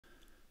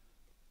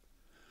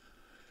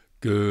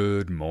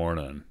Good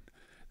morning.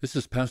 This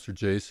is Pastor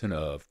Jason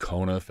of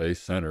Kona Faith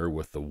Center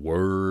with the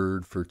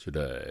word for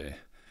today.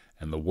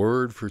 And the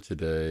word for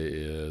today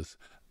is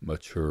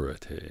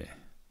maturity.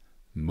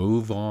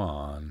 Move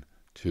on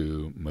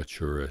to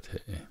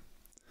maturity.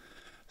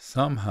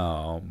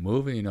 Somehow,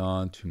 moving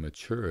on to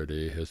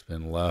maturity has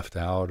been left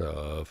out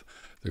of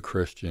the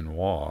Christian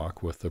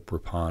walk with the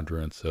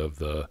preponderance of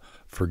the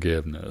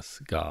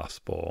forgiveness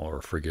gospel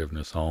or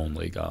forgiveness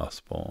only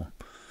gospel.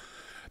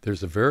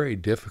 There's a very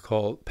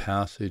difficult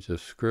passage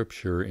of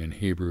Scripture in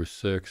Hebrews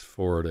 6,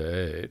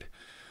 4-8.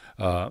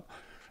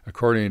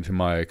 According to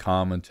my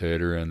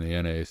commentator in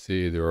the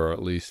NAC, there are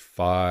at least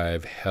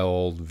 5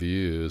 held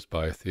views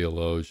by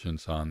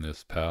theologians on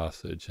this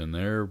passage, and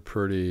they're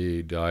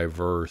pretty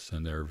diverse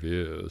in their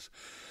views.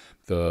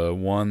 The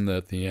one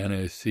that the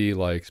NAC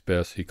likes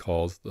best, he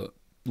calls the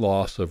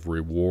loss of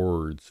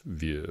rewards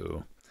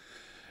view.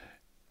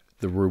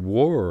 The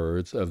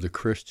rewards of the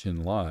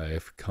Christian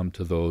life come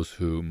to those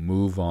who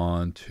move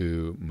on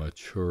to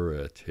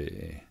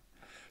maturity.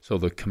 So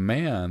the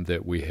command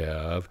that we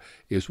have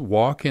is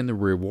walk in the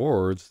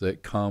rewards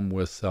that come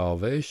with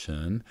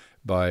salvation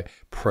by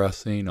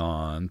pressing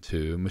on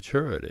to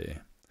maturity.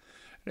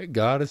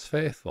 God is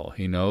faithful.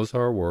 He knows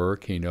our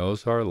work. He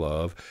knows our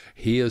love.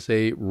 He is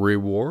a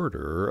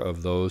rewarder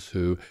of those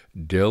who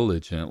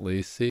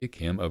diligently seek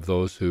him, of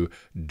those who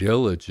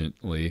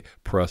diligently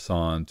press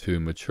on to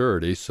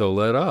maturity. So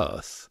let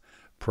us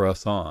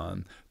press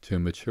on to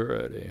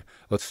maturity.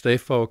 Let's stay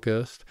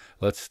focused.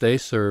 Let's stay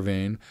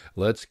serving.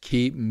 Let's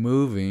keep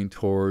moving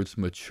towards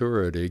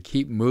maturity.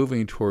 Keep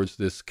moving towards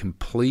this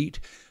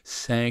complete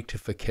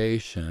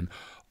sanctification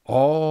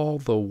all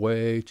the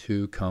way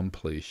to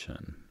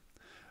completion.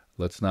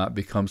 Let's not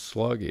become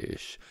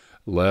sluggish.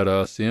 Let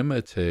us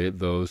imitate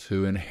those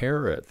who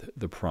inherit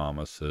the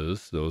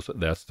promises,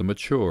 that's the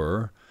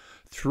mature,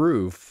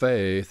 through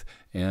faith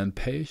and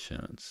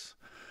patience.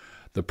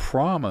 The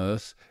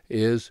promise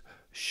is,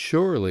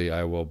 surely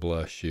I will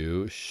bless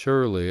you,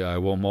 surely I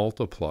will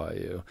multiply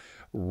you.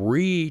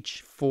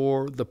 Reach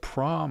for the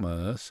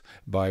promise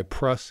by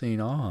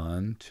pressing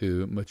on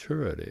to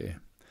maturity.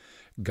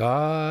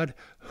 God,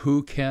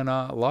 who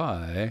cannot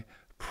lie,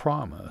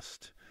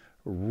 promised.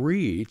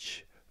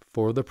 Reach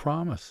for the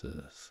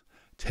promises.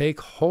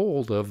 Take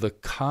hold of the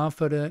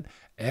confident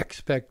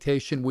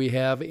expectation we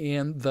have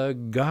in the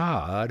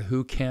God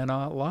who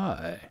cannot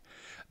lie.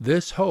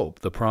 This hope,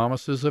 the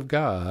promises of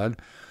God,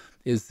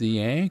 is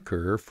the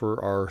anchor for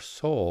our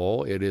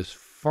soul. It is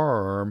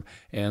firm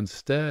and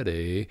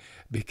steady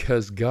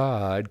because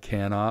God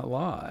cannot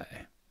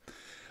lie.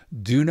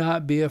 Do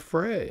not be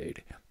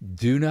afraid.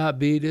 Do not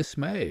be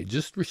dismayed.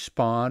 Just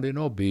respond in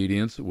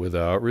obedience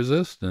without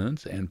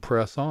resistance and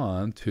press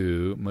on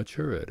to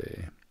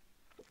maturity.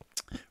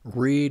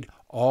 Read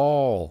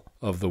all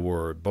of the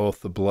word,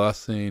 both the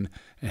blessing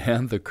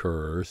and the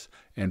curse,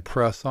 and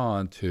press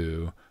on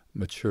to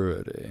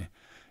maturity.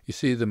 You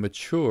see, the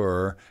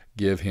mature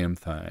give him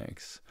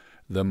thanks.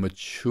 The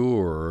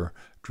mature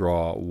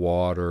draw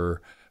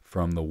water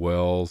from the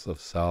wells of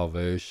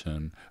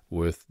salvation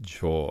with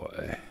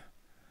joy.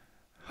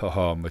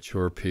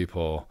 Mature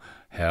people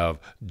have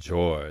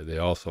joy. They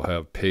also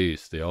have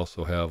peace. They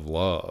also have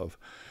love.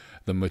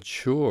 The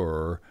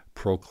mature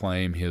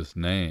proclaim his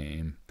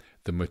name.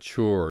 The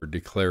mature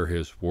declare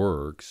his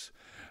works.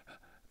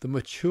 The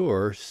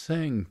mature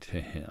sing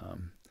to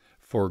him.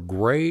 For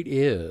great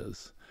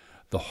is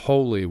the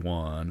Holy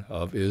One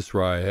of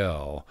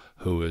Israel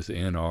who is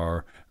in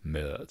our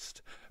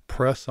midst.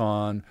 Press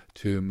on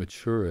to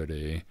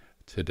maturity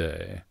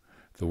today.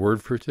 The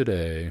word for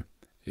today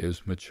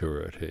is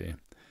maturity.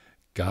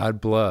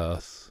 God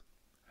bless.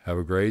 Have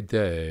a great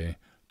day.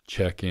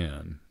 Check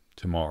in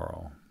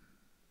tomorrow.